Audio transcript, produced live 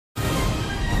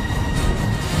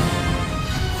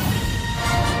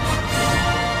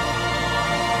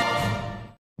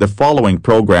The following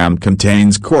program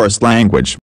contains coarse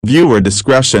language. Viewer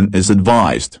discretion is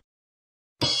advised.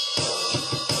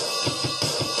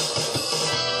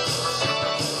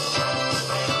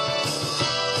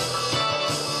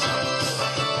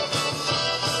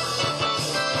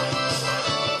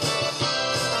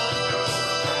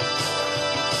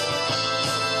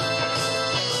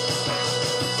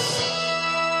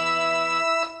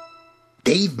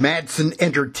 Dave Madsen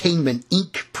Entertainment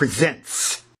Inc.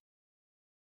 presents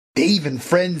Dave and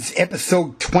Friends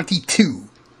Episode 22,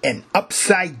 An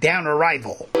Upside Down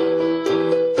Arrival.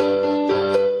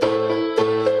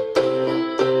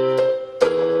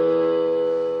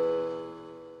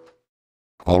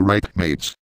 All right,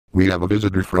 mates. We have a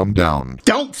visitor from down.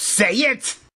 Don't say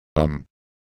it!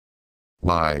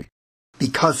 Why?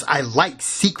 Because I like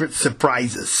secret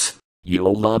surprises.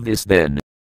 You'll love this then.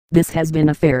 This has been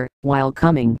a fair while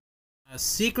coming. A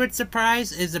secret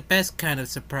surprise is the best kind of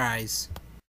surprise.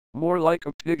 More like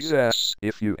a pig's ass,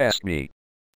 if you ask me.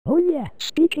 Oh yeah,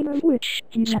 speaking of which,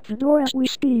 he's at the door as we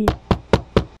speak.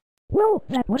 Well,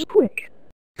 that was quick.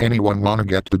 Anyone wanna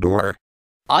get the door?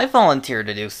 I volunteer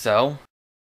to do so.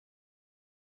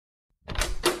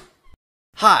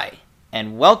 Hi,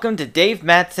 and welcome to Dave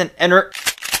Madsen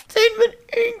Entertainment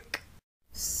Inc.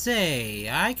 Say,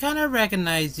 I kinda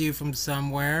recognize you from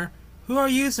somewhere. Who are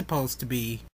you supposed to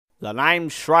be? The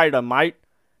name's Schrader, mate.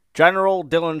 General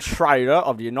Dylan Schrader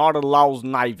of the United Laos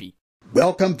Navy.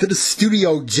 Welcome to the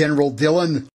studio, General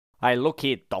Dylan. Hey, look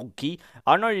here, donkey.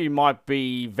 I know you might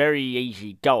be very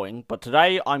easygoing, but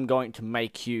today I'm going to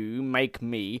make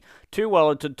me 2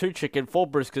 Wellington, 2 chicken, 4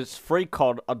 briskets, 3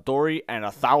 cod, a dory, and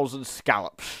 1,000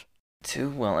 scallops. 2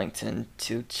 Wellington,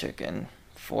 2 chicken,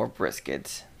 4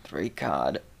 briskets, 3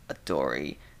 cod, a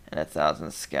dory, and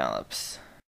 1,000 scallops.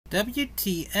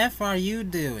 WTF are you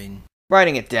doing?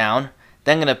 Writing it down,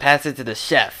 then gonna pass it to the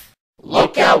chef.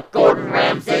 Look out, Gordon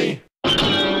Ramsay!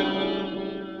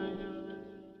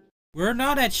 We're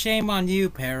not at shame on you,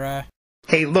 Para.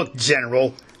 Hey, look,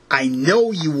 General. I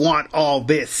know you want all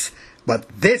this, but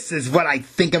this is what I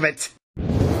think of it.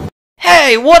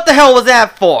 Hey, what the hell was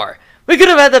that for? We could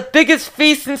have had the biggest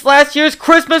feast since last year's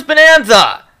Christmas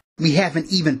Bonanza! We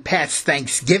haven't even passed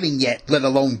Thanksgiving yet, let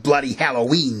alone bloody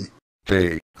Halloween.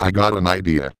 Hey, I got an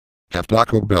idea. Have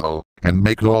Taco Bell, and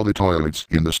make all the toilets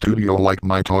in the studio like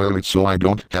my toilet so I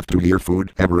don't have to hear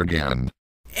food ever again.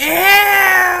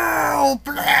 Ew!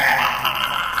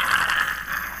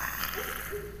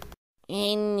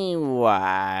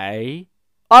 Anyway,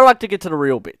 I'd like to get to the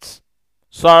real bits.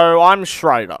 So, I'm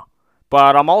Schrader,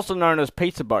 but I'm also known as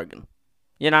Pizza Bogan.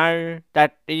 You know,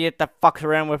 that idiot that fucks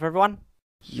around with everyone?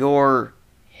 You're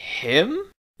him?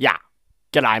 Yeah.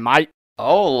 G'day, mate.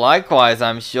 Oh, likewise,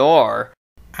 I'm sure.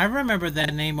 I remember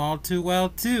that name all too well,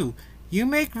 too. You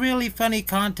make really funny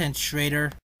content,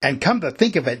 Schrader. And come to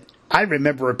think of it, I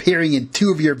remember appearing in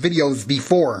 2 of your videos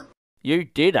before. You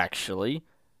did, actually.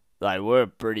 They were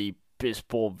pretty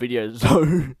piss-poor videos,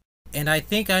 though. And I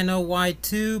think I know why,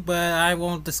 too, but I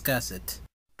won't discuss it.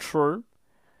 True.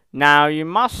 Now, you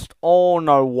must all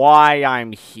know why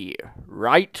I'm here,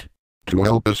 right? To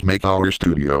help us make our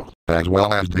studio, as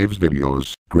well as Dave's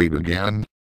videos, great again.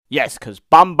 Yes, because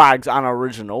Bumbag's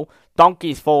unoriginal,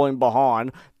 Donkey's falling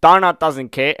behind, Donut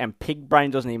doesn't care, and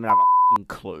Pigbrain doesn't even have a f***ing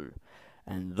clue.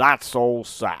 And that's all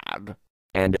sad.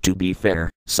 And to be fair,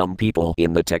 some people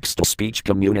in the text-to-speech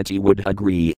community would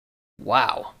agree.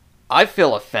 Wow, I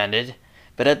feel offended,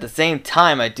 but at the same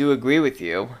time I do agree with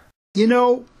you. You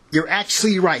know, you're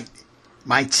actually right.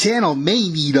 My channel may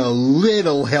need a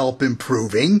little help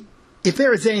improving. If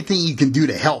there is anything you can do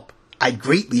to help, I'd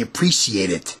greatly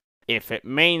appreciate it. If it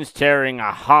means tearing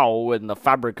a hole in the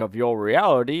fabric of your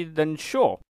reality, then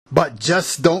sure. But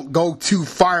just don't go too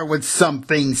far with some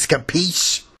things,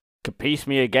 capiche? Capiche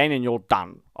me again and you're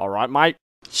done. Alright, mate?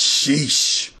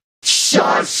 Sheesh.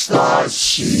 Shush the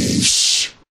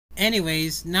sheesh.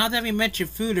 Anyways, now that we met your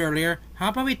food earlier, how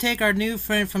about we take our new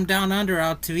friend from down under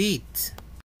out to eat?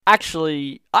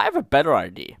 Actually, I have a better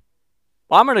idea.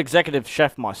 I'm an executive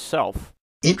chef myself.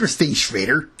 Interesting,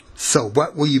 Schrader. So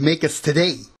what will you make us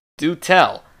today? Do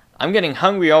tell. I'm getting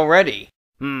hungry already.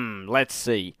 Let's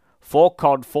see. 4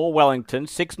 cod, 4 Wellington,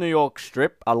 6 New York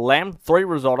strip, a lamb, 3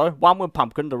 risotto, 1 with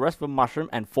pumpkin, the rest with mushroom,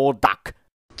 and 4 duck.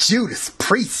 Judas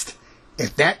Priest!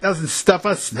 If that doesn't stuff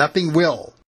us, nothing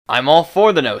will. I'm all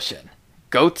for the notion.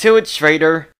 Go to it,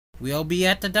 Schrader. We'll be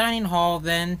at the dining hall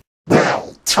then.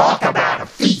 Well, talk about a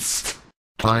feast.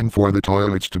 Time for the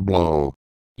toilets to blow.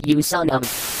 You son of...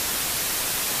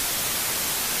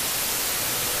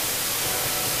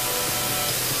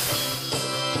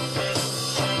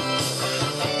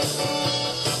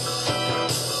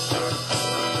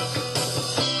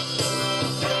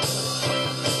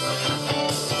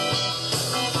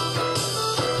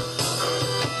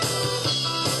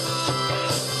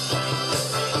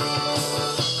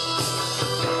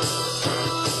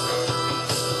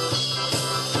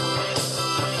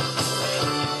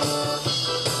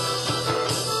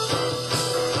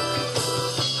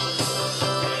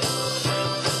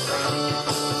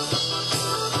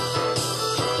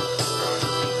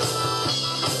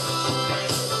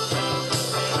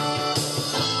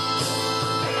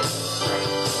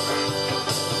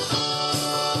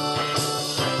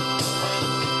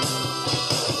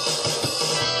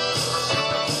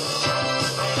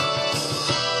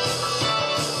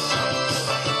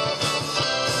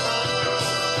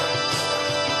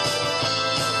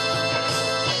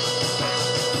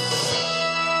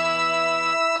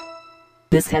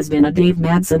 This has been a Dave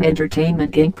Madsen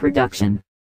Entertainment Inc. production.